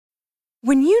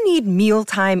When you need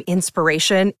mealtime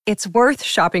inspiration, it's worth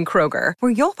shopping Kroger,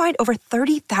 where you'll find over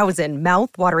 30,000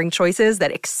 mouth-watering choices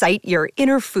that excite your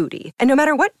inner foodie. And no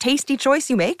matter what tasty choice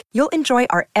you make, you'll enjoy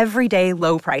our everyday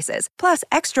low prices, plus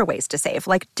extra ways to save,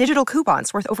 like digital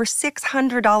coupons worth over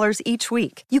 $600 each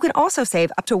week. You can also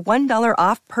save up to $1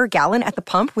 off per gallon at the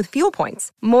pump with fuel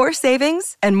points. More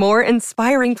savings and more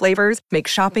inspiring flavors make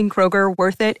shopping Kroger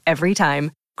worth it every time.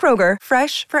 Kroger,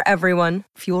 fresh for everyone.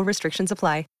 Fuel restrictions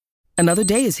apply. Another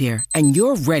day is here, and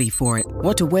you're ready for it.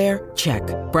 What to wear? Check.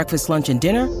 Breakfast, lunch, and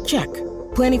dinner? Check.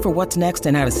 Planning for what's next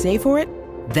and how to save for it?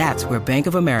 That's where Bank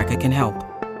of America can help.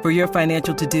 For your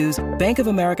financial to-dos, Bank of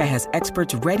America has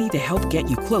experts ready to help get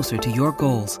you closer to your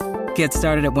goals. Get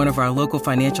started at one of our local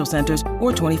financial centers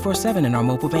or 24/7 in our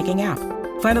mobile banking app.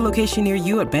 Find a location near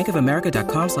you at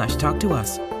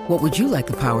bankofamerica.com/talktous. What would you like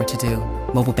the power to do?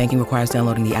 Mobile banking requires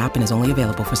downloading the app and is only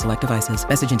available for select devices.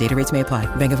 Message and data rates may apply.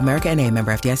 Bank of America N.A.,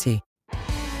 member FDIC.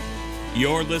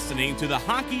 You're listening to the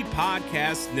Hockey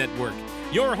Podcast Network,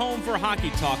 your home for hockey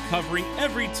talk covering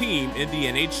every team in the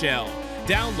NHL.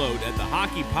 Download at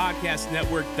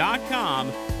thehockeypodcastnetwork.com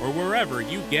or wherever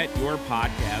you get your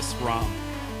podcasts from.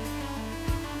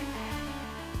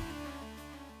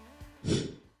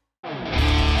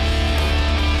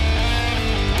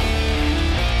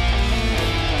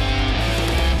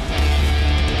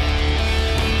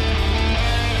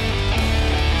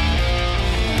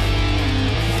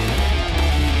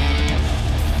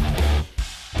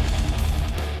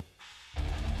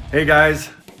 Hey guys,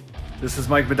 this is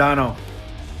Mike Modano,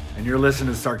 and you're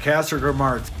listening to Sarcastic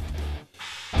Remarks.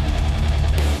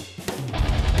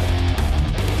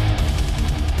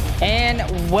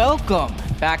 And welcome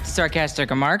back to Sarcastic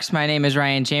Remarks. My name is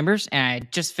Ryan Chambers, and I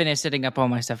just finished setting up all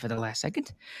my stuff for the last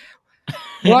second.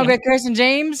 Along with Chris and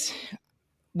James,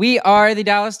 we are the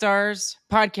Dallas Stars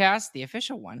podcast, the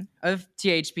official one of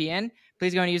THPN.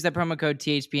 Please go and use that promo code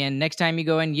THPN next time you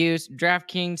go and use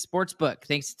DraftKings Sportsbook.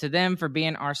 Thanks to them for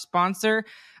being our sponsor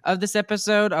of this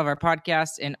episode of our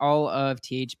podcast and all of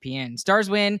THPN. Stars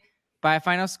win by a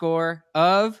final score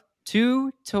of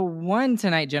 2-1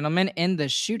 tonight, gentlemen, in the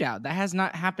shootout. That has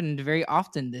not happened very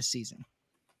often this season.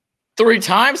 3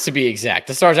 times to be exact.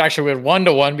 The Stars actually win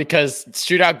 1-1 because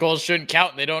shootout goals shouldn't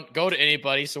count and they don't go to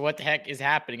anybody. So what the heck is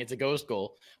happening? It's a ghost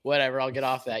goal. Whatever. I'll get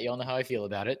off that. You all know how I feel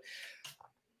about it.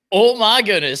 Oh my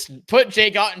goodness. Put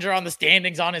Jake Ottinger on the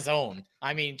standings on his own.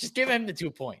 I mean, just give him the 2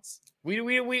 points.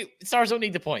 We Stars don't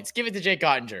need the points. Give it to Jake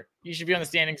Ottinger. He should be on the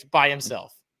standings by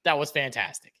himself. That was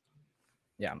fantastic.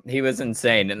 Yeah, he was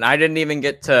insane. And I didn't even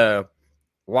get to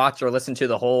watch or listen to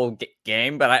the whole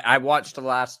game, but I watched the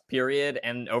last period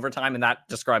and overtime, and that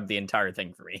described the entire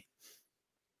thing for me.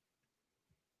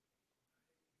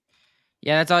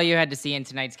 Yeah, that's all you had to see in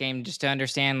tonight's game just to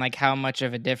understand like how much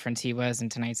of a difference he was in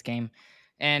tonight's game.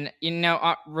 And, you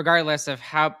know, regardless of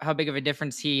how big of a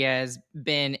difference he has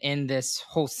been in this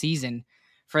whole season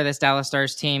for this Dallas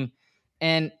Stars team.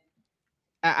 And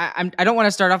I don't want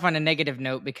to start off on a negative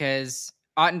note because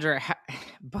Ottinger,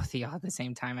 both of y'all at the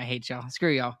same time. I hate y'all. Screw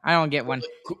y'all. I don't get one.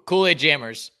 Kool-Aid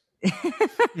Jammers.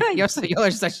 Y'all are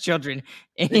such children.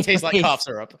 It tastes like cough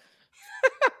syrup.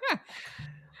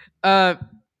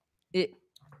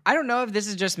 I don't know if this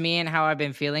is just me and how I've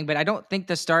been feeling, but I don't think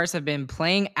the Stars have been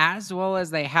playing as well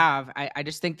as they have. I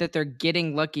just think that they're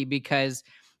getting lucky because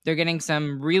they're getting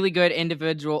some really good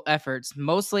individual efforts,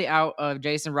 mostly out of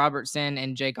Jason Robertson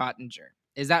and Jake Ottinger.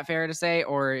 Is that fair to say,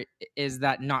 or is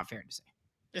that not fair to say?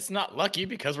 It's not lucky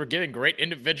because we're getting great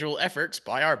individual efforts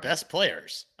by our best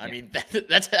players. I mean,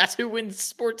 that's who wins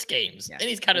sports games.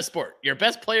 Any kind of sport. Your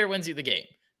best player wins you the game.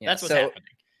 That's what's happening.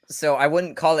 So I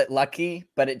wouldn't call it lucky,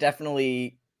 but it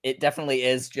definitely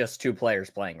is just 2 players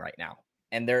playing right now.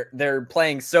 And they're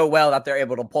playing so well that they're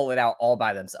able to pull it out all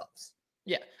by themselves.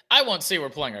 Yeah. I won't say we're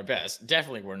playing our best.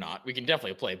 Definitely we're not. We can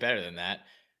definitely play better than that.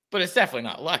 But it's definitely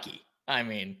not lucky. I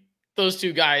mean, those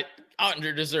 2 guys,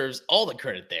 Ottinger deserves all the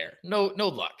credit there. No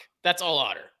luck. That's all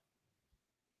Otter.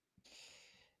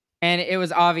 And it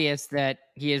was obvious that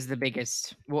he is the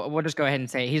biggest. We'll just go ahead and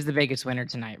say he's the biggest winner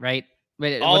tonight, right?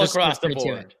 All across the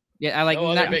board. Yeah, I like no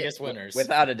other biggest winners.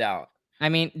 Without a doubt. I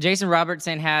mean, Jason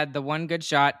Robertson had the one good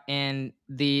shot and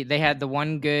they had the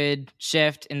one good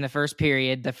shift in the first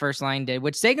period. The first line did,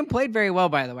 which Sagan played very well,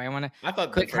 by the way. I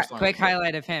thought quick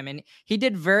highlight of him. And he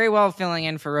did very well filling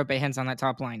in for Roope Hintz on that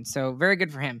top line. So very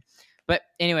good for him. But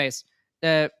anyways,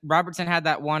 Robertson had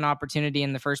that one opportunity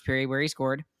in the first period where he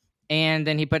scored. And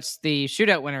then he puts the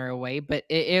shootout winner away. But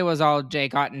it was all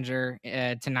Jake Ottinger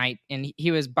tonight. And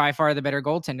he was by far the better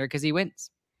goaltender because he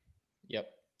wins. Yep.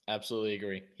 Absolutely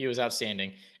agree. He was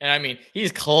outstanding. And I mean,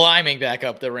 he's climbing back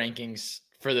up the rankings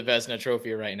for the Vezina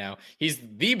Trophy right now. He's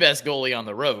the best goalie on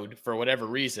the road for whatever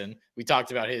reason. We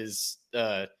talked about his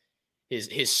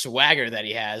swagger that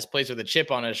he has, plays with a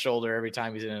chip on his shoulder every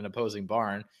time he's in an opposing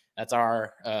barn. That's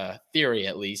our theory,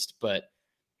 at least. But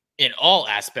in all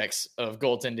aspects of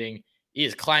goaltending, he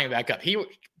is climbing back up. He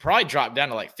probably dropped down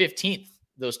to like 15th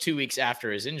those 2 weeks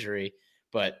after his injury.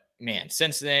 But man,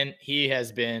 since then, he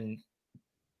has been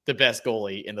the best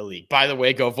goalie in the league. By the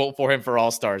way, go vote for him for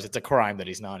All-Stars. It's a crime that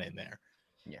he's not in there.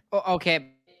 Yeah.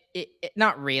 Okay.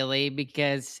 Not really,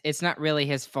 because it's not really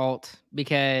his fault,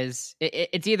 because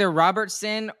it's either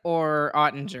Robertson or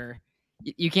Ottinger.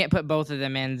 You can't put both of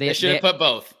them in. They should have put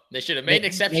both. They should have made an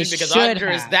exception because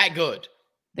Ottinger is that good.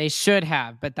 They should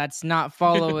have, but that's not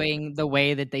following the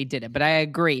way that they did it. But I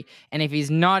agree. And if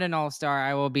he's not an all-star,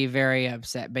 I will be very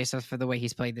upset based off of the way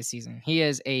he's played this season. He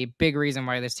is a big reason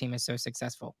why this team is so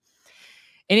successful.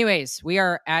 Anyways, we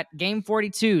are at game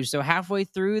 42, so halfway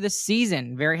through the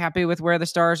season. Very happy with where the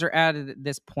Stars are at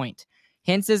this point.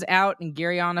 Hintz is out and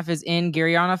Gurianov is in.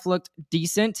 Gurianov looked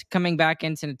decent coming back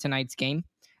into tonight's game.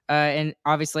 And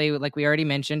obviously, like we already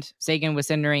mentioned, Seguin was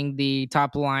centering the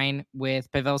top line with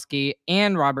Pavelski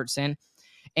and Robertson.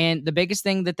 And the biggest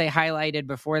thing that they highlighted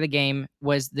before the game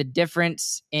was the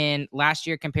difference in last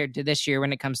year compared to this year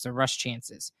when it comes to rush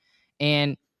chances.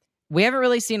 And we haven't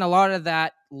really seen a lot of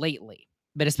that lately.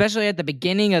 But especially at the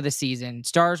beginning of the season,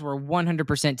 Stars were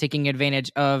 100% taking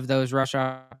advantage of those rush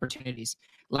opportunities.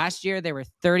 Last year, they were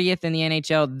 30th in the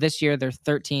NHL. This year, they're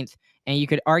 13th. And you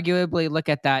could arguably look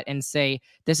at that and say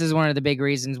this is one of the big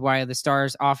reasons why the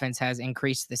Stars' offense has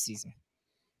increased this season.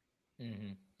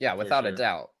 Mm-hmm. Yeah, without a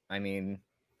doubt. I mean,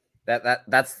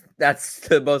 that's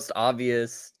the most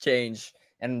obvious change,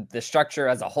 and the structure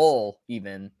as a whole.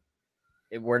 Even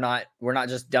we're not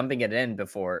just dumping it in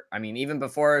before. I mean, even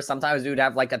before, sometimes we would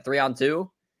have like a 3-on-2.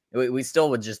 We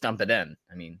still would just dump it in.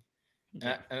 I mean,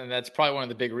 and that's probably one of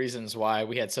the big reasons why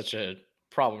we had such a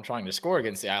problem trying to score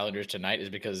against the Islanders tonight, is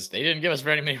because they didn't give us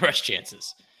very many rush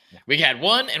chances. Yeah. We had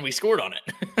one and we scored on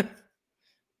it.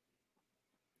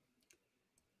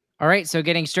 All right, so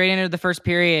getting straight into the first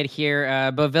period here,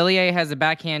 Beauvillier has a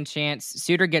backhand chance.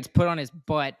 Suter gets put on his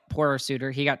butt. Poor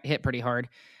Suter. He got hit pretty hard.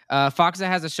 Foxa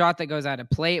has a shot that goes out of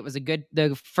play. It was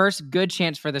the first good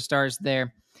chance for the Stars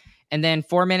there. And then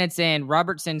 4 minutes in,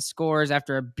 Robertson scores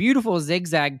after a beautiful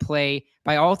zigzag play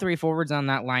by all three forwards on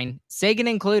that line, Seguin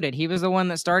included. He was the one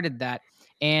that started that.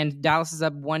 And Dallas is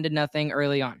up 1-0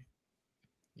 early on.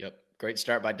 Yep. Great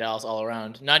start by Dallas all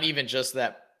around. Not even just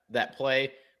that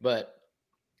play, but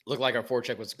looked like our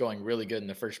forecheck was going really good in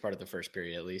the first part of the first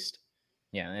period, at least.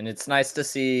 Yeah, and it's nice to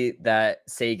see that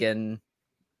Seguin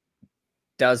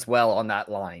does well on that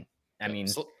line. I mean,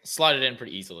 slide it in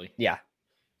pretty easily. Yeah.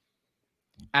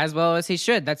 As well as he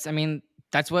should. That's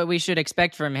what we should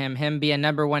expect from him. Him be a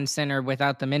number one center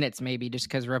without the minutes, maybe, just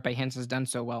because Roope Hintz has done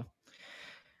so well.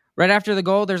 Right after the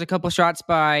goal, there's a couple shots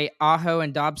by Aho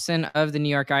and Dobson of the New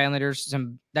York Islanders.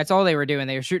 That's all they were doing.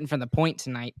 They were shooting from the point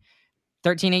tonight.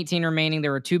 13-18 remaining.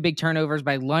 There were two big turnovers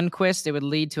by Lundqvist. It would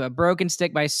lead to a broken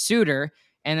stick by Suter.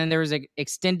 And then there was an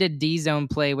extended D-zone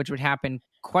play, which would happen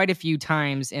quite a few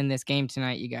times in this game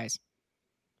tonight, you guys.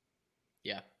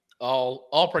 Yeah.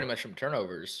 All pretty much from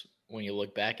turnovers when you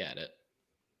look back at it.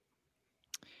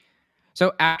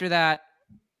 So after that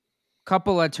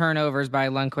couple of turnovers by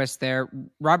Lundqvist there,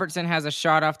 Robertson has a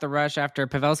shot off the rush after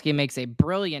Pavelski makes a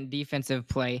brilliant defensive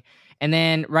play. And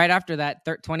then right after that,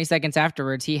 20 seconds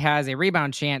afterwards, he has a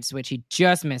rebound chance, which he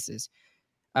just misses.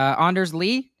 Anders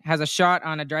Lee has a shot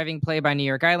on a driving play by New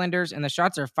York Islanders, and the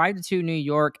shots are 5-2 New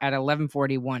York at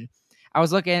 11:41. I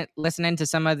was listening to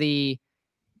some of the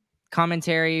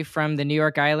commentary from the New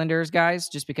York Islanders guys,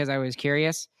 just because I was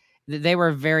curious. They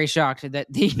were very shocked that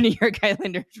the New York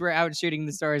Islanders were out shooting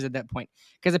the Stars at that point,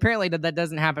 because apparently that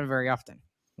doesn't happen very often.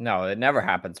 No, it never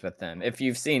happens with them. If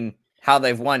you've seen how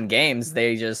they've won games,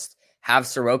 they just have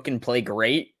Sorokin play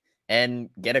great and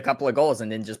get a couple of goals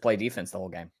and then just play defense the whole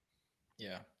game.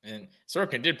 Yeah, and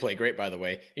Sorokin did play great, by the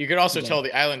way. You could also tell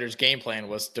the Islanders' game plan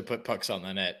was to put pucks on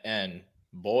the net, and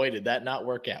boy, did that not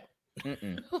work out.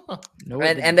 No,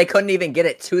 and they couldn't even get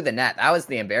it to the net. That was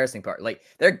the embarrassing part. Like,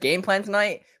 their game plan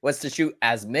tonight was to shoot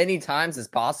as many times as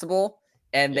possible,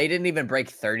 and they didn't even break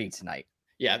 30 tonight.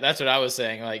 Yeah, that's what I was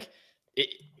saying. Like,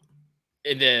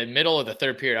 in the middle of the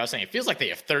third period, I was saying it feels like they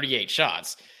have 38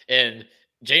 shots. And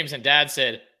James and Dad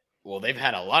said, well, they've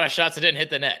had a lot of shots that didn't hit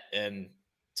the net. And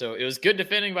so it was good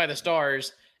defending by the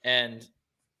Stars and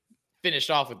finished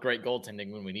off with great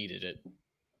goaltending when we needed it.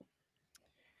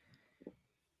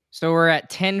 So we're at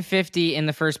 10:50 in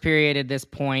the first period at this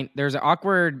point. There's an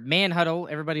awkward man huddle.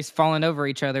 Everybody's falling over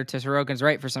each other to Sorokin's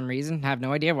right for some reason. I have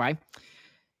no idea why.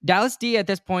 Dallas D at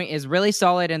this point is really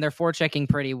solid and they're forechecking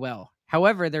pretty well.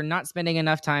 However, they're not spending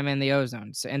enough time in the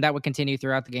ozone, and that would continue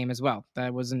throughout the game as well.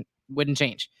 That wouldn't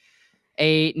change.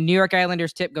 A New York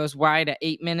Islanders tip goes wide at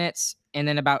 8 minutes, and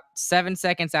then about 7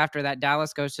 seconds after that,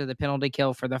 Dallas goes to the penalty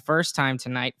kill for the first time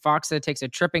tonight. Faksa takes a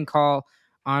tripping call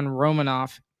on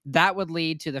Romanov. That would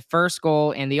lead to the first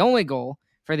goal and the only goal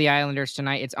for the Islanders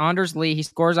tonight. It's Anders Lee. He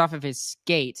scores off of his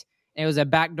skate. It was a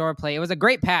backdoor play. It was a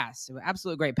great pass. It was an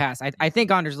absolute great pass. I think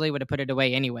Anders Lee would have put it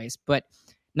away anyways, but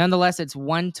nonetheless, it's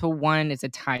 1-1. It's a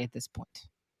tie at this point.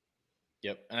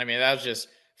 Yep. And I mean, that was just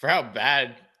for how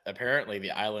bad apparently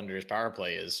the Islanders power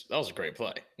play is. That was a great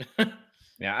play.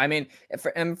 Yeah. I mean,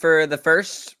 for the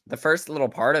first little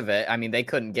part of it, I mean, they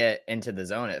couldn't get into the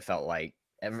zone. It felt like,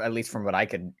 at least from what I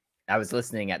was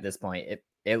listening at this point,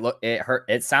 it hurt.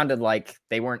 It sounded like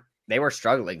they were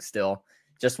struggling still.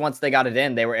 Just once they got it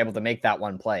in, they were able to make that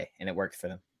one play, and it worked for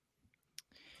them.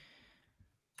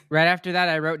 Right after that,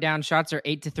 I wrote down shots are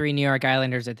 8-3 New York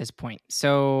Islanders at this point.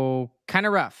 So kind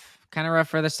of rough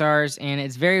for the Stars, and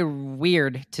it's very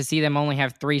weird to see them only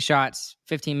have 3 shots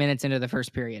 15 minutes into the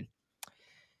first period.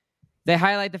 They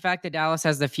highlight the fact that Dallas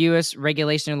has the fewest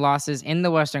regulation losses in the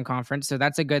Western Conference, so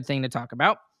that's a good thing to talk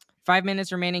about. 5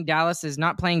 minutes remaining, Dallas is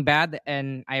not playing bad,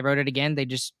 and I wrote it again, they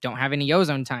just don't have any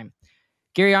ozone time.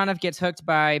 Gurianov gets hooked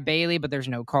by Bailey, but there's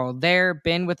no call there.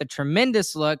 Ben with a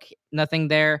tremendous look, nothing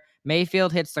there.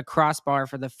 Mayfield hits the crossbar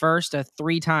for the first of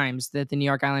 3 times that the New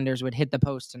York Islanders would hit the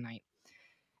post tonight.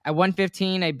 At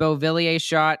 1:15, a Beauvillier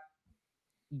shot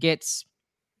gets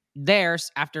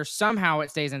theirs after somehow it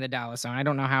stays in the Dallas zone. I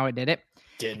don't know how it did it.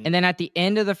 Didn't. And then at the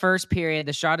end of the first period,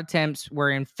 the shot attempts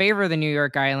were in favor of the New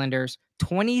York Islanders,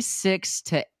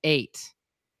 26-8.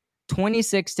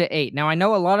 26-8. Now, I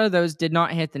know a lot of those did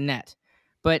not hit the net.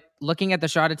 But looking at the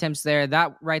shot attempts there,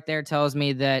 that right there tells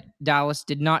me that Dallas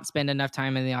did not spend enough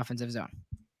time in the offensive zone.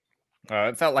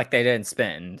 It felt like they didn't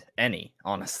spend any,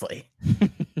 honestly.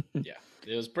 Yeah,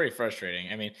 it was pretty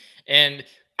frustrating. I mean, and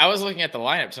I was looking at the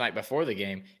lineup tonight before the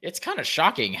game. It's kind of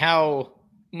shocking how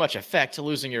much effect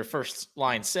losing your first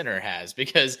line center has,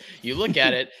 because you look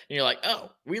at it and you're like,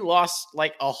 oh, we lost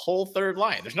like a whole third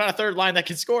line. There's not a third line that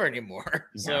can score anymore.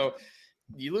 Yeah. So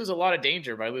you lose a lot of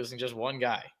danger by losing just one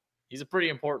guy. He's a pretty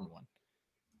important one.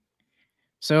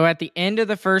 So at the end of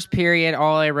the first period,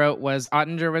 all I wrote was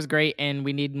Ottinger was great and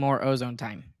we need more ozone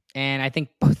time. And I think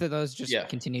both of those just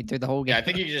continued through the whole game. Yeah, I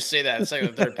think you can just say that in the second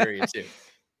and third period too.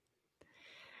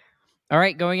 All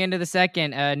right, going into the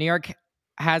second, New York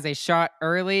has a shot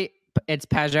early. It's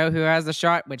Pajot who has the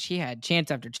shot, which he had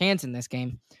chance after chance in this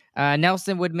game.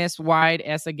 Nelson would miss wide.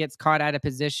 Essa gets caught out of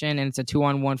position, and it's a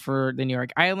 2-on-1 for the New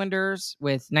York Islanders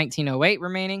with 19:08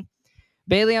 remaining.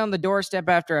 Bailey on the doorstep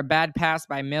after a bad pass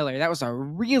by Miller. That was a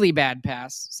really bad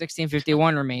pass.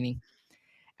 16:51 remaining.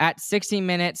 At 16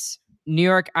 minutes, New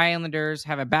York Islanders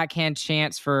have a backhand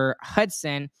chance for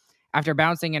Hudson after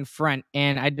bouncing in front.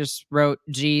 And I just wrote,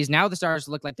 geez, now the Stars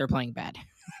look like they're playing bad.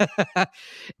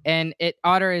 And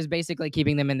Otter is basically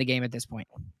keeping them in the game at this point.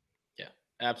 Yeah,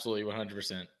 absolutely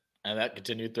 100%. And that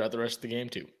continued throughout the rest of the game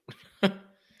too.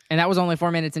 And that was only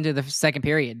 4 minutes into the second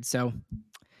period. So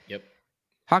yep.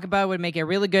 Hakanpää would make a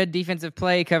really good defensive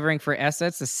play covering for Essa.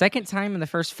 It's the second time in the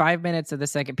first 5 minutes of the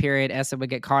second period Essa would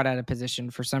get caught out of position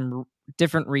for some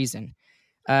different reason.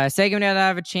 Seguin would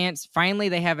have a chance. Finally,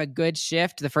 they have a good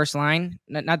shift, the first line.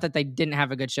 Not that they didn't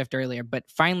have a good shift earlier, but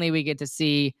finally we get to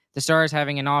see the Stars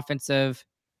having an offensive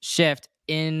shift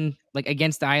in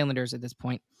against the Islanders at this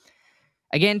point.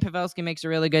 Again, Pavelski makes a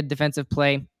really good defensive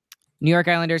play. New York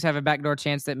Islanders have a backdoor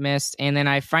chance that missed. And then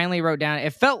I finally wrote down,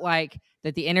 it felt like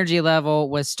that the energy level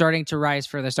was starting to rise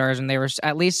for the Stars, and they were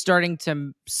at least starting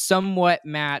to somewhat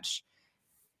match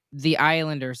the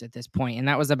Islanders at this point. And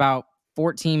that was about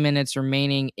 14 minutes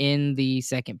remaining in the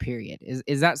second period.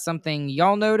 Is that something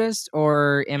y'all noticed,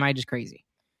 or am I just crazy?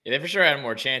 Yeah, they for sure had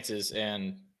more chances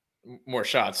and more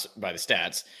shots by the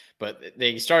stats, but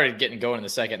they started getting going in the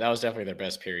second. That was definitely their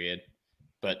best period.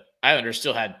 But Islanders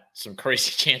still had some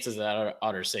crazy chances that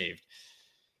Otter saved.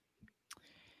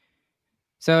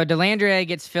 So Dellandrea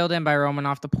gets filled in by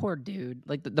Romanov. The poor dude.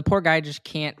 The poor guy just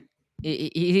can't.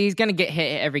 He's going to get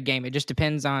hit every game. It just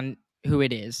depends on who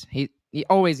it is. He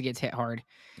always gets hit hard.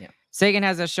 Yeah. Seguin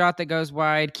has a shot that goes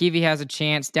wide. Kiwi has a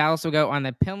chance. Dallas will go on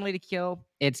the penalty kill.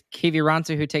 It's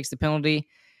Kiviranta who takes the penalty.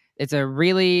 It's a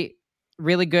really,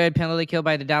 really good penalty kill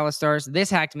by the Dallas Stars. This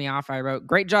hacked me off. I wrote,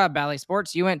 great job, Bally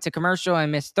Sports. You went to commercial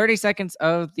and missed 30 seconds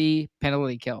of the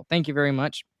penalty kill. Thank you very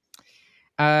much.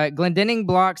 Glendening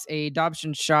blocks a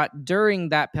Dobson shot during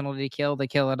that penalty kill. They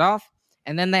kill it off.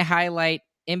 And then they highlight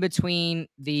in between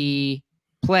the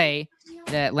play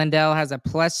that Lindell has a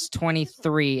plus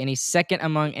 23, and he's second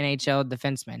among NHL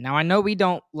defensemen. Now, I know we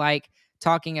don't like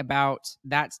talking about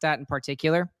that stat in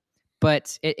particular,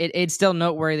 but it's still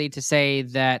noteworthy to say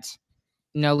that,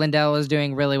 Lindell is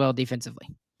doing really well defensively.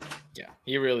 Yeah,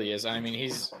 he really is. I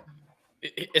mean,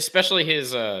 especially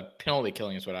his penalty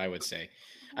killing is what I would say.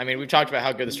 I mean, we've talked about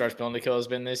how good the Stars penalty kill has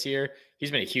been this year.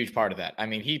 He's been a huge part of that. I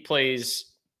mean, he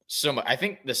plays so much. I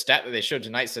think the stat that they showed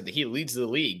tonight said that he leads the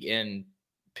league in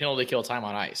penalty kill time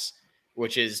on ice,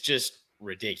 which is just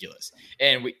ridiculous.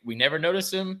 And we never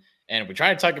notice him, and we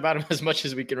try to talk about him as much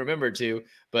as we can remember to,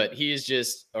 but he is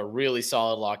just a really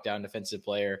solid lockdown defensive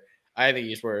player. I think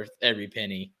he's worth every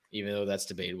penny, even though that's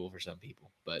debatable for some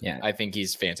people. But yeah, I think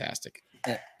he's fantastic.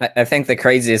 I think the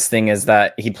craziest thing is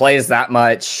that he plays that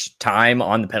much time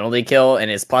on the penalty kill,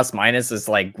 and his plus minus is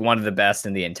like one of the best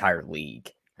in the entire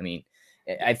league. I mean,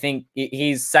 I think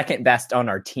he's second best on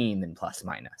our team in plus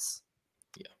minus.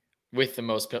 Yeah, with the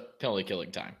most penalty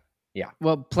killing time. Yeah.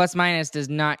 Well, plus minus does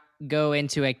not go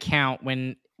into account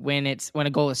when a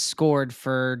goal is scored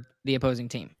for the opposing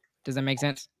team. Does that make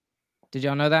sense? Did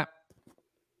y'all know that?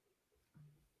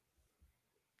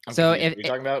 So if you're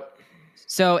talking about,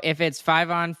 if it's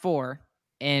 5-on-4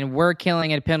 and we're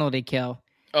killing a penalty kill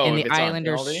and the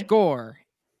Islanders score,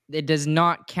 it does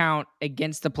not count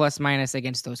against the plus minus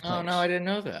against those players. Oh no, I didn't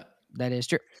know that. That is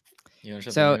true. You learn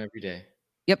something every day.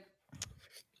 Yep.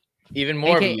 Even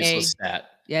more of a useless stat.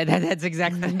 Yeah, that's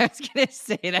exactly what I was gonna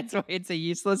say. That's why it's a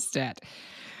useless stat.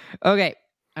 Okay.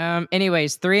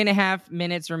 Anyways, 3.5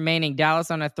 minutes remaining. Dallas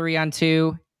on a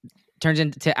 3-on-2 turns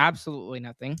into absolutely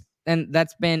nothing. And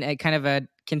that's been a kind of a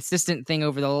consistent thing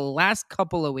over the last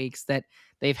couple of weeks, that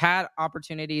they've had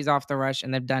opportunities off the rush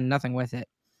and they've done nothing with it.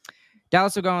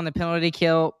 Dallas will go on the penalty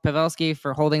kill. Pavelski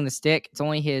for holding the stick. It's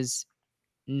only his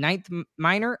 9th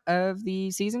minor of the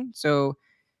season. So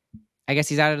I guess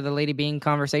he's out of the Lady Bean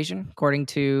conversation, according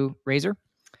to Razor.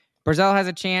 Barzal has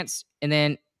a chance, and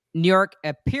then New York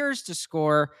appears to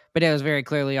score, but it was very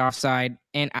clearly offside.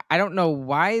 And I don't know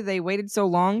why they waited so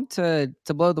long to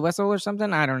blow the whistle or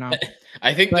something. I don't know.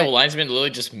 I think the linesman literally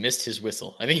just missed his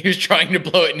whistle. I think he was trying to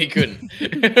blow it and he couldn't.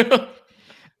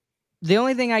 The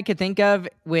only thing I could think of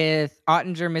with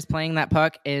Ottinger misplaying that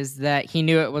puck is that he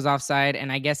knew it was offside,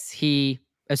 and I guess he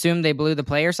assumed they blew the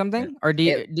play or something. Or do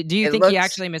you think he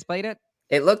actually misplayed it?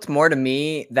 It looked more to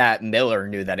me that Miller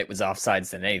knew that it was offsides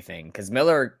than anything, because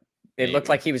Miller... It looked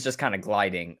like he was just kind of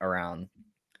gliding around.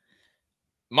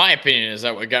 My opinion is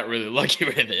that we got really lucky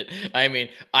with it. I mean,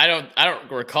 I don't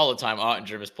recall a time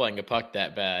Ottinger was playing a puck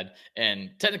that bad,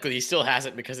 and technically he still has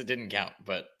it because it didn't count,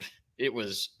 but it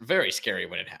was very scary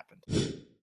when it happened.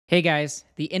 Hey guys,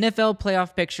 the NFL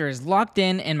playoff picture is locked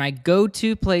in, and my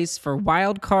go-to place for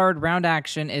wild card round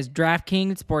action is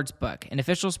DraftKings Sportsbook, an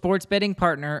official sports betting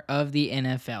partner of the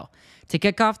NFL. To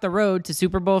kick off the road to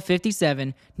Super Bowl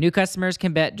 57, new customers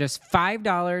can bet just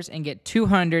 $5 and get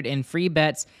 $200 in free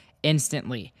bets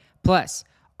instantly. Plus,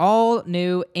 all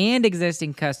new and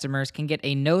existing customers can get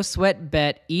a no-sweat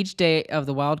bet each day of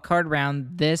the wild card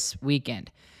round this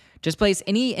weekend. Just place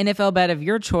any NFL bet of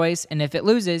your choice, and if it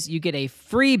loses, you get a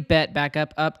free bet back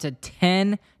up to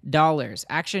 $10.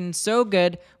 Action so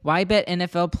good, why bet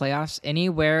NFL playoffs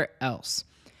anywhere else?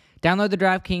 Download the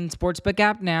DraftKings Sportsbook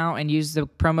app now and use the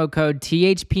promo code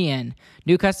THPN.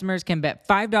 New customers can bet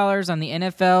 $5 on the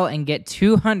NFL and get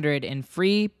 $200 in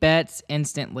free bets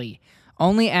instantly.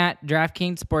 Only at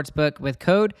DraftKings Sportsbook with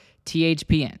code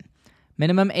THPN.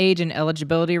 Minimum age and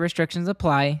eligibility restrictions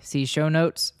apply. See show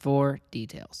notes for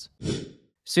details.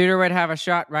 Suter would have a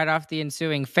shot right off the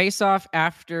ensuing faceoff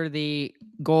after the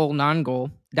non-goal.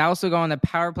 Dallas will go on the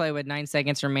power play with 9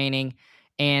 seconds remaining.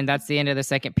 And that's the end of the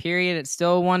second period. It's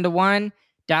still 1-1.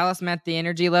 Dallas met the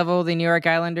energy level of the New York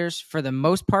Islanders for the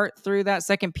most part through that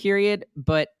second period,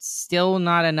 but still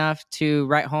not enough to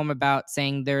write home about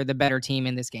saying they're the better team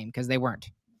in this game, because they weren't.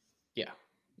 Yeah.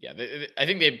 I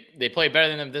think they played better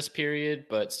than them this period,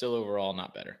 but still overall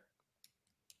not better.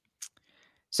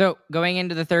 So going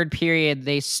into the third period,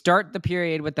 they start the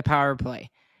period with the power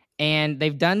play. And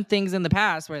they've done things in the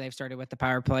past where they've started with the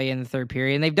power play in the third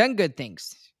period, and they've done good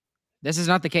things. This is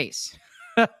not the case.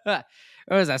 What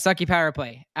was that? Sucky power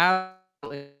play.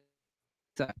 Right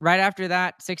after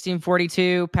that,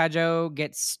 16:42, Pageau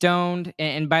gets stoned.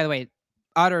 And by the way,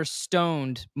 Otter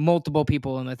stoned multiple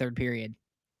people in the third period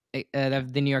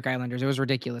of the New York Islanders. It was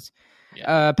ridiculous.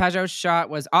 Yeah. Pageau's shot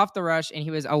was off the rush, and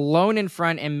he was alone in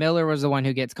front, and Miller was the one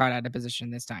who gets caught out of position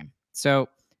this time. So,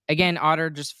 again, Otter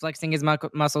just flexing his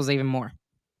muscles even more.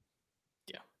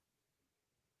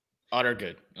 Otter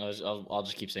good. I'll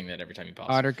just keep saying that every time you pause.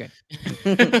 Otter good.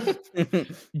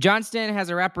 Johnston has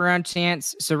a wraparound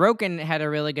chance. Sorokin had a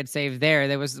really good save there.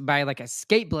 That was by like a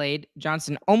skate blade.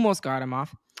 Johnston almost got him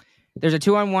off. There's a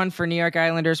 2-on-1 for New York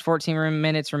Islanders, 14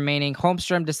 minutes remaining.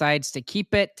 Holmstrom decides to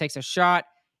keep it, takes a shot.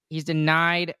 He's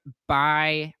denied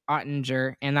by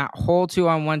Ottinger, and that whole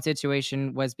 2-on-1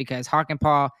 situation was because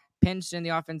Hakanpää pinched in the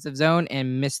offensive zone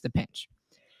and missed the pinch.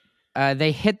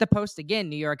 They hit the post again,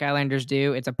 New York Islanders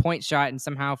do. It's a point shot and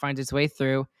somehow finds its way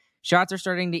through. Shots are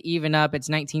starting to even up. It's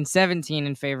 19-17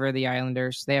 in favor of the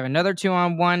Islanders. They have another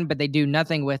 2-on-1, but they do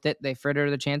nothing with it. They fritter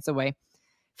the chance away.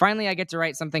 Finally, I get to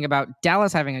write something about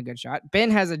Dallas having a good shot.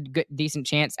 Ben has a decent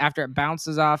chance after it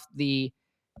bounces off the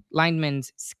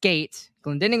lineman's skate.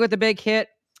 Glendening with a big hit,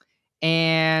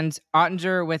 and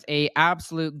Ottinger with a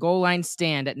absolute goal line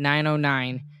stand at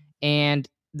 9:09, and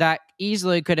that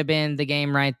easily could have been the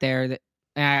game right there.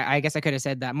 I guess I could have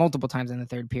said that multiple times in the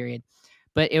third period,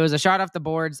 but it was a shot off the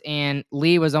boards, and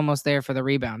Lee was almost there for the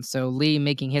rebound. So Lee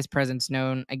making his presence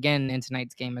known again in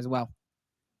tonight's game as well.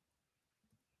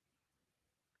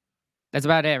 That's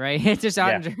about it, right? It's just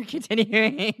Ottinger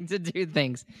continuing to do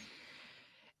things.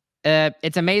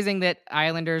 It's amazing that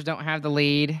Islanders don't have the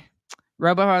lead.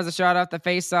 Robo has a shot off the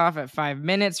face-off at 5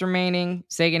 minutes remaining.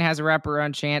 Sagan has a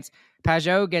wraparound chance.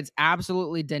 Pajot gets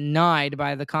absolutely denied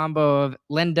by the combo of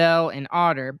Lindell and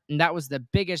Otter, and that was the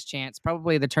biggest chance,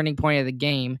 probably the turning point of the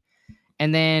game.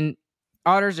 And then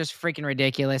Otter's just freaking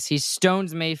ridiculous. He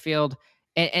stones Mayfield,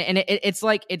 and it's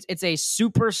like it's a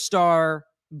superstar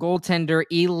goaltender,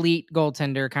 elite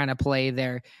goaltender kind of play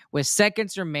there. With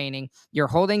seconds remaining, you're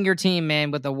holding your team in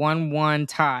with a 1-1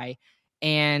 tie,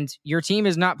 and your team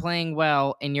is not playing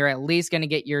well, and you're at least going to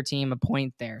get your team a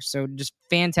point there. So just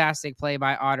fantastic play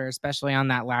by Otter, especially on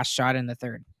that last shot in the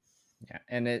third. Yeah,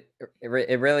 and it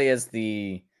really is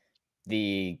the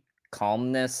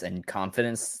calmness and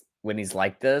confidence when he's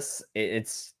like this.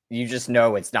 It's you just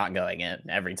know it's not going in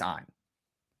every time.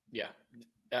 Yeah.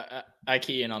 I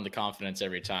key in on the confidence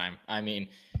every time. I mean,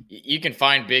 you can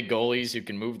find big goalies who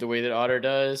can move the way that Otter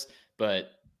does,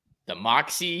 but the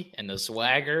moxie and the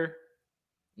swagger,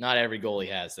 not every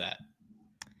goalie has that.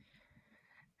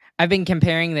 I've been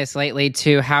comparing this lately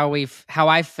to how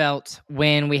I felt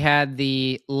when we had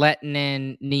the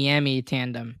Lehtinen-Niemi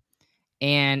tandem,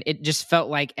 and it just felt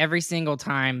like every single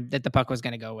time that the puck was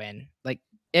going to go in, like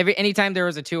anytime there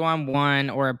was a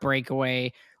 2-on-1 or a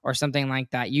breakaway or something like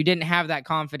that, you didn't have that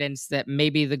confidence that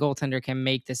maybe the goaltender can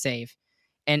make the save.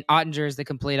 And Ottinger is the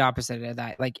complete opposite of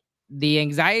that. Like the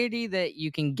anxiety that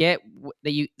you can get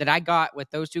that I got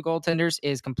with those two goaltenders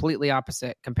is completely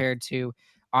opposite compared to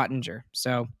Ottinger.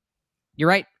 So you're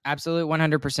right. Absolute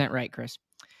 100% right, Chris.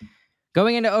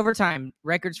 Going into overtime,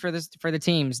 records for the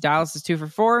teams. Dallas is 2 for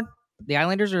 4. The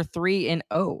Islanders are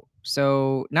 3-0.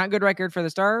 So not good record for the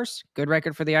Stars. Good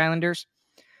record for the Islanders.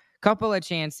 Couple of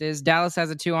chances. Dallas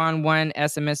has a 2-on-1.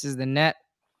 Essa misses the net.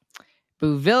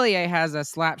 Beauvillier has a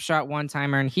slap shot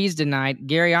one-timer, and he's denied.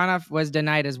 Gurianov was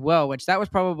denied as well, which that was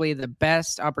probably the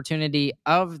best opportunity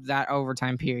of that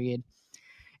overtime period.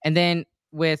 And then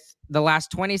with the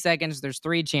last 20 seconds, there's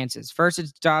 3 chances. First,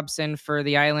 it's Dobson for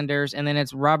the Islanders, and then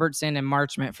it's Robertson and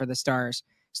Marchment for the Stars.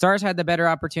 Stars had the better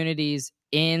opportunities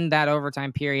in that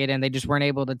overtime period, and they just weren't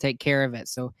able to take care of it.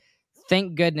 So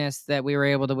thank goodness that we were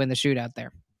able to win the shootout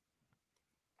there.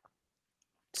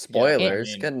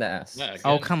 Spoilers, goodness. Yeah,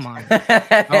 Oh, come on.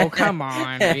 Oh, come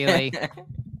on, really?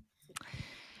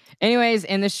 Anyways,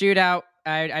 in the shootout,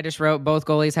 I just wrote both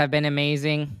goalies have been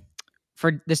amazing.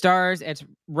 For the Stars, it's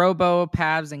Robo,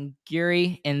 Pavs, and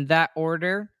Guri in that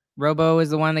order. Robo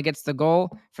is the one that gets the goal.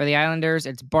 For the Islanders,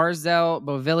 it's Barzal,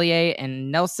 Beauvillier,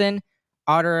 and Nelson.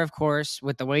 Otter, of course,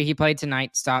 with the way he played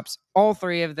tonight, stops all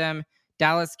 3 of them.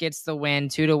 Dallas gets the win,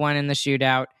 2-1 in the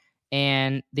shootout.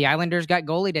 And the Islanders got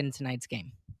goalied in tonight's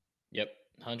game. Yep,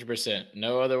 100%.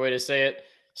 No other way to say it.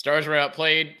 Stars were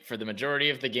outplayed for the majority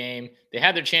of the game. They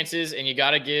had their chances, and you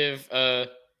got to give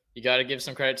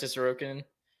some credit to Sorokin.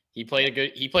 He played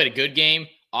a good game.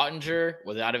 Ottinger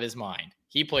was out of his mind.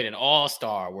 He played an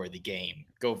all-star worthy game.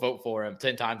 Go vote for him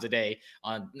 10 times a day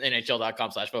on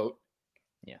NHL.com/vote.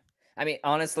 Yeah, I mean,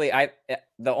 honestly,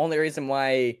 the only reason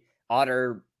why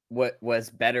Otter was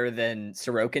better than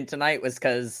Sorokin tonight was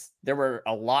because there were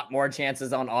a lot more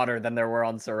chances on Otter than there were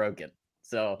on Sorokin.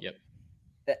 So yep.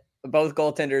 Both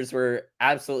goaltenders were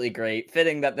absolutely great.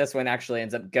 Fitting that this one actually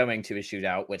ends up going to a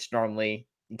shootout, which normally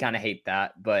you kind of hate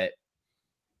that, but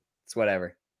it's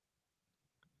whatever.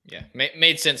 Yeah,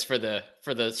 made sense for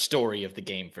the story of the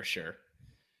game for sure.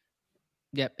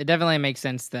 Yep, it definitely makes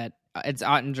sense that it's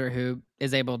Ottinger who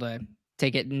is able to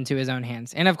take it into his own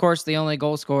hands. And of course, the only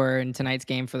goal scorer in tonight's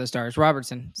game for the Stars,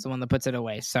 Robertson, is the one that puts it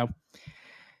away. So,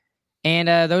 and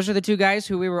those are the two guys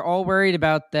who we were all worried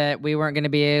about that we weren't going to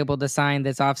be able to sign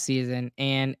this offseason.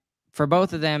 And for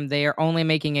both of them, they are only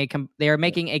making a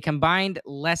combined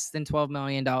less than $12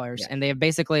 million, and they have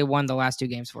basically won the last two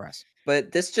games for us.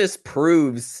 But this just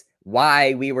proves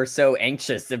why we were so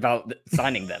anxious about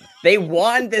signing them. They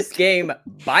won this game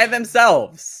by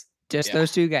themselves. Just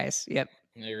those two guys. Yep.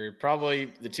 They're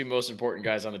probably the two most important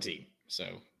guys on the team. So,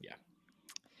 yeah.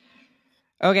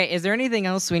 Okay, is there anything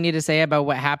else we need to say about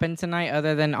what happened tonight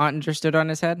other than Ottinger stood on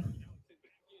his head?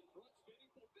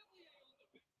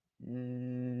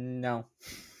 No.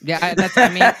 Yeah,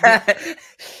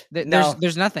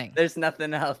 there's nothing. There's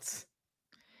nothing else.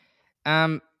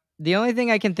 The only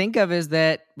thing I can think of is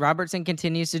that Robertson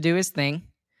continues to do his thing,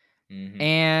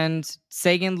 and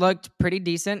Seguin looked pretty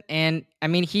decent. And I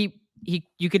mean,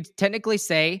 you could technically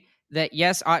say that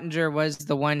yes, Ottinger was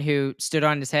the one who stood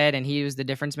on his head and he was the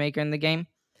difference maker in the game.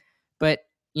 But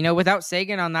without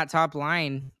Seguin on that top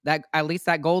line, that at least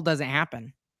that goal doesn't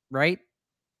happen, right?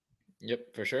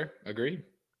 Yep, for sure. Agreed.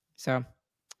 So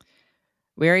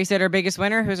we already said our biggest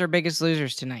winner. Who's our biggest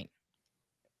losers tonight?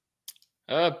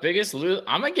 Biggest loser.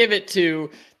 I'm gonna give it to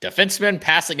defensemen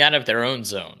passing out of their own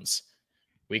zones.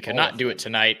 We could not do it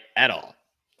tonight at all.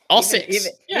 All six.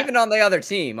 Even on the other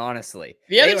team, honestly.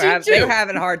 The other team too. They were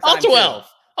having a hard time. All 12.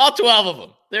 All 12 of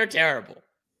them. They're terrible.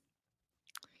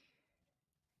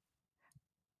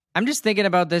 I'm just thinking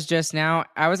about this just now.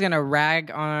 I was going to rag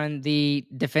on the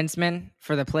defensemen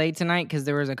for the play tonight because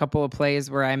there was a couple of plays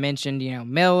where I mentioned,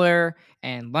 Miller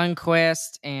and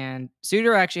Lundqvist, and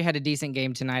Suter actually had a decent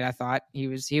game tonight, I thought. He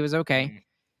was okay.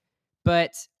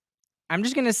 But I'm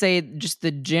just going to say just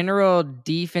the general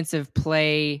defensive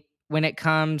play when it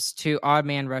comes to odd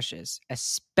man rushes,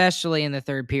 especially in the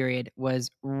third period,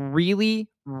 was really,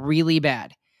 really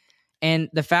bad. And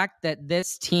the fact that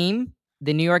this team,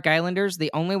 the New York Islanders,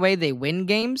 the only way they win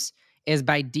games is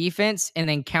by defense and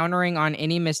then countering on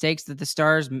any mistakes that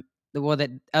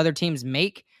that other teams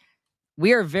make.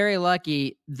 We are very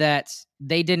lucky that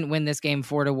they didn't win this game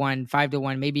 4-1,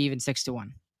 5-1, maybe even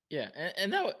 6-1. Yeah,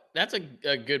 and that's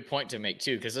a good point to make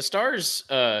too, because the Stars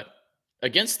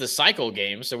against the cycle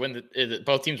game, so when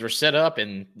both teams were set up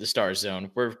in the Stars zone,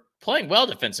 were playing well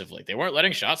defensively. They weren't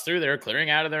letting shots through. They were clearing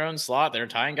out of their own slot. They were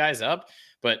tying guys up,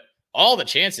 but all the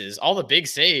chances, all the big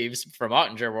saves from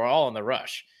Ottinger were all in the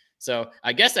rush. So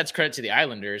I guess that's credit to the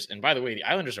Islanders. And by the way, the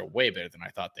Islanders are way better than I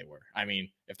thought they were. I mean,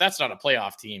 if that's not a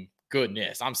playoff team,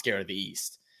 goodness, I'm scared of the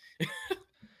East.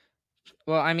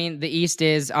 Well, I mean, the East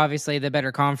is obviously the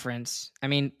better conference. I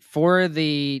mean, four of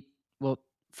the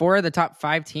top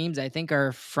 5 teams, I think,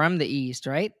 are from the East,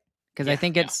 right? Because I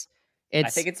think it's I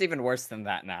think it's even worse than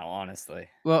that now, honestly.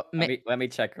 Well, let me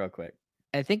check real quick.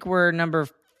 I think we're number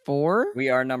 4. We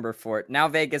are number 4. Now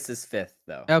Vegas is 5th,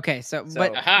 though. Okay,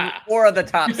 but 4 of the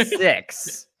top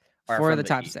 6 are 4 of the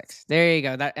top East. 6. There you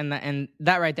go.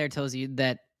 That right there tells you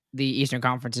that the Eastern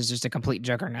Conference is just a complete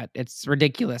juggernaut. It's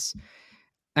ridiculous.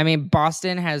 I mean,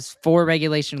 Boston has 4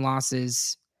 regulation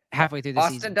losses halfway through the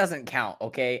season. Boston doesn't count,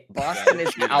 okay? Boston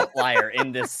is the outlier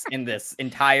in this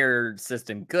entire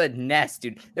system. Goodness,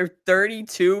 dude. They're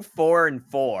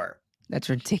 32-4-4. That's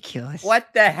ridiculous. What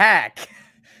the heck?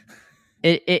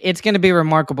 It's going to be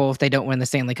remarkable if they don't win the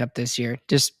Stanley Cup this year.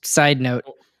 Just side note.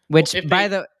 Go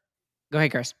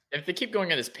ahead, Chris. If they keep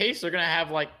going at this pace, they're going to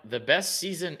have like the best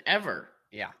season ever.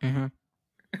 Yeah. Mm-hmm.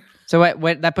 So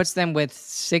what that puts them with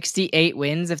 68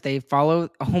 wins if they follow.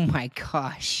 Oh my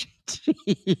gosh.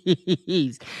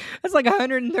 Jeez. That's like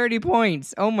 130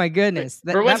 points. Oh my goodness.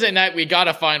 For Wednesday night, we got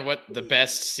to find what the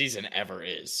best season ever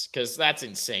is, because that's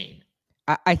insane.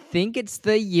 I think it's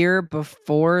the year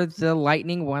before the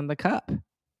Lightning won the Cup.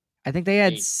 I think they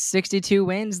had 62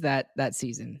 wins that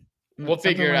season. We'll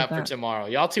figure it out for tomorrow.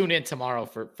 Y'all tune in tomorrow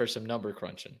for some number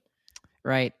crunching.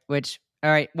 Right. All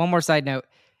right. One more side note.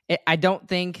 I don't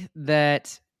think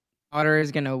that Otter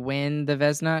is going to win the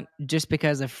Vezina just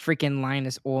because of freaking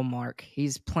Linus Ullmark.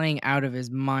 He's playing out of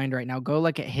his mind right now. Go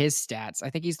look at his stats. I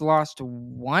think he's lost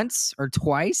once or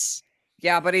twice.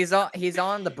 Yeah, but he's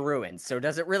on the Bruins, so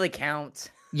does it really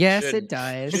count? Yes, it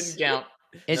does. Shouldn't count.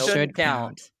 It should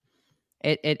count.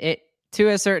 It to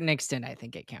a certain extent, I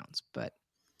think it counts. But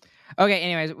okay,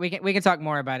 anyways, we can talk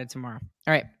more about it tomorrow.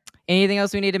 All right. Anything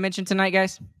else we need to mention tonight,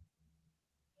 guys?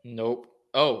 Nope.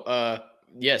 Oh,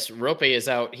 yes, Rope is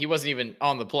out. He wasn't even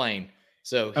on the plane,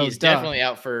 so he's definitely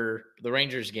out for the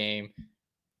Rangers game.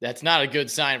 That's not a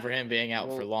good sign for him being out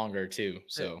for longer, too.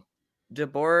 So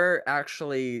DeBoer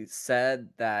actually said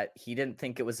that he didn't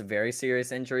think it was a very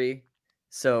serious injury.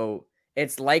 So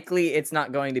it's likely it's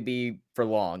not going to be for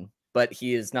long, but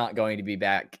he is not going to be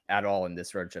back at all in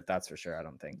this road trip. That's for sure. I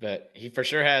don't think. But he for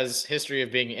sure has history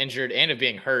of being injured and of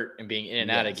being hurt and being in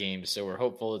and out of games. So we're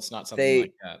hopeful it's not something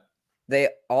like that. They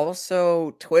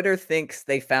also, Twitter thinks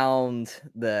they found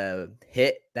the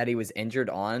hit that he was injured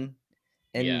on.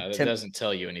 And that doesn't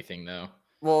tell you anything though.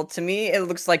 Well, to me, it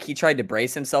looks like he tried to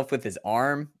brace himself with his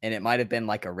arm, and it might have been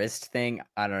like a wrist thing.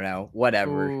 I don't know.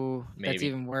 Whatever. Ooh, that's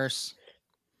even worse.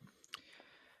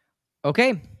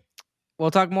 Okay. We'll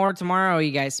talk more tomorrow,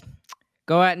 you guys.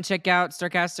 Go out and check out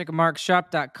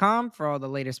sarcasticmarkshop.com for all the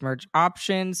latest merch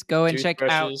options. Go and check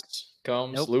out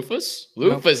combs. Nope.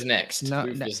 Loofah's next. No,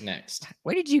 Loofah's next.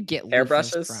 Where did you get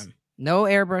hairbrushes from? No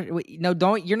airbrush. No,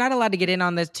 don't. You're not allowed to get in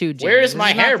on this too, James. Where's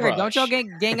my hairbrush? Don't y'all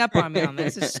gang up on me on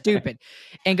this. This is stupid.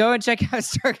 And go and check out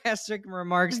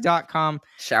sarcasticremarks.com.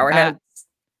 Shower heads.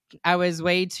 I was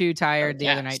way too tired the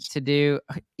other night to do.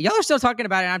 Y'all are still talking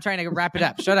about it. I'm trying to wrap it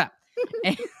up. Shut up.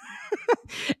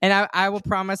 And I will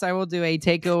promise I will do a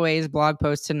takeaways blog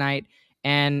post tonight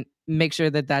and make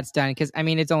sure that that's done. Because, I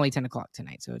mean, it's only 10 o'clock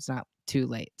tonight, so it's not too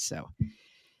late. So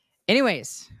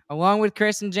anyways, along with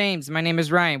Chris and James, my name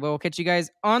is Ryan. We'll catch you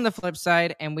guys on the flip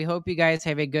side, and we hope you guys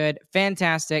have a good,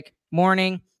 fantastic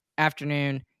morning,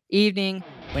 afternoon, evening,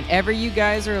 whenever you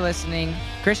guys are listening.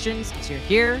 Christians, since you're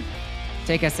here,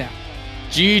 take us out.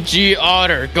 GG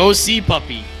Otter. Go see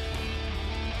Puppy.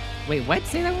 Wait, what?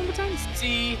 Say that one more time.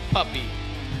 See Puppy.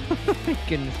 Oh my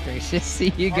goodness gracious.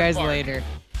 See you guys later.